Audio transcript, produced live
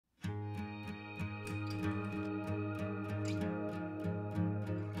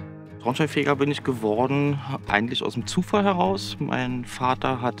Schornsteinfeger bin ich geworden, eigentlich aus dem Zufall heraus. Mein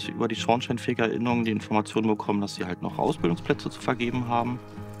Vater hat über die Schornsteinfeger-Erinnerung die Information bekommen, dass sie halt noch Ausbildungsplätze zu vergeben haben.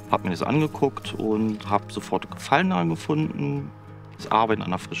 Hab mir das angeguckt und habe sofort Gefallen daran gefunden. Das Arbeiten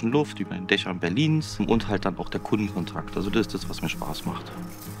an der frischen Luft, über den Dächern Berlins und halt dann auch der Kundenkontakt. Also das ist das, was mir Spaß macht.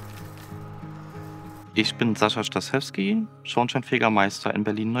 Ich bin Sascha Staszewski, Schornsteinfegermeister in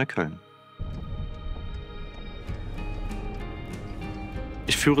Berlin Neukölln.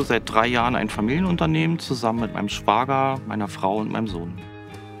 Ich führe seit 3 Jahren ein Familienunternehmen zusammen mit meinem Schwager, meiner Frau und meinem Sohn.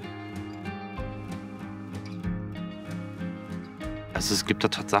 Also es gibt da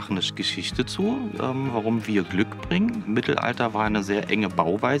tatsächlich eine Geschichte zu, warum wir Glück bringen. Im Mittelalter war eine sehr enge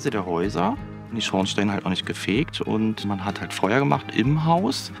Bauweise der Häuser. Die Schornsteine halt noch nicht gefegt und man hat halt Feuer gemacht im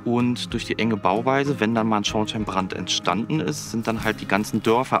Haus. Und durch die enge Bauweise, wenn dann mal ein Schornsteinbrand entstanden ist, sind dann halt die ganzen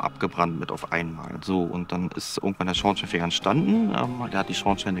Dörfer abgebrannt mit auf einmal. So, und dann ist irgendwann der Schornsteinfeger entstanden. Der hat die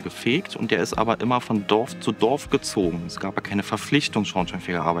Schornsteine gefegt und der ist aber immer von Dorf zu Dorf gezogen. Es gab ja keine Verpflichtung,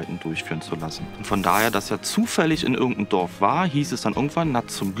 Schornsteinfegerarbeiten durchführen zu lassen. Und von daher, dass er zufällig in irgendeinem Dorf war, hieß es dann irgendwann, na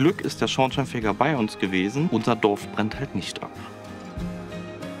zum Glück ist der Schornsteinfeger bei uns gewesen. Unser Dorf brennt halt nicht ab.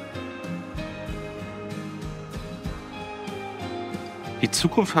 Die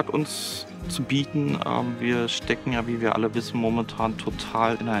Zukunft hat uns zu bieten. Wir stecken ja, wie wir alle wissen, momentan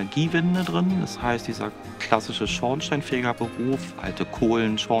total in der Energiewende drin. Das heißt, dieser klassische Schornsteinfegerberuf, alte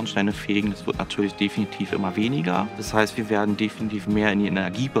Kohlen, Schornsteine fegen, das wird natürlich definitiv immer weniger. Das heißt, wir werden definitiv mehr in die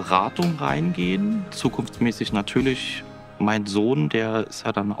Energieberatung reingehen. Zukunftsmäßig natürlich mein Sohn, der ist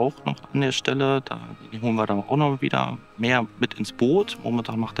ja dann auch noch an der Stelle. Den holen wir dann auch noch wieder mehr mit ins Boot.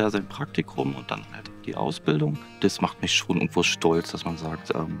 Momentan macht er sein Praktikum und dann halt die Ausbildung. Das macht mich schon irgendwo stolz, dass man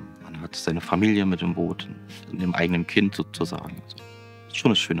sagt, man hat seine Familie mit im Boot, in dem eigenen Kind sozusagen. Das ist schon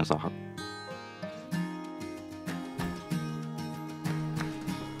eine schöne Sache.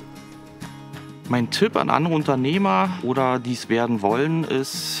 Mein Tipp an andere Unternehmer oder die es werden wollen,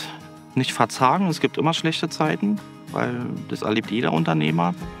 ist nicht verzagen. Es gibt immer schlechte Zeiten, weil das erlebt jeder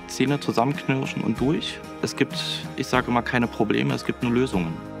Unternehmer. Zähne zusammenknirschen und durch. Es gibt, ich sage immer, keine Probleme, es gibt nur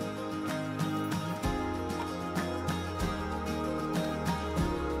Lösungen.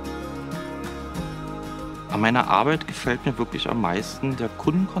 An meiner Arbeit gefällt mir wirklich am meisten der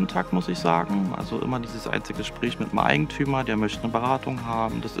Kundenkontakt, muss ich sagen. Also immer dieses einzige Gespräch mit dem Eigentümer, der möchte eine Beratung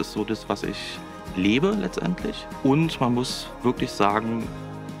haben. Das ist so das, was ich lebe letztendlich. Und man muss wirklich sagen,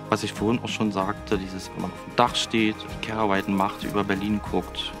 was ich vorhin auch schon sagte, dieses, wenn man auf dem Dach steht, Kehrarbeiten macht, über Berlin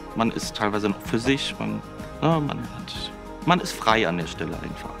guckt. Man ist teilweise noch für sich, man ist frei an der Stelle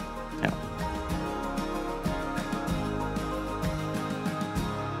einfach.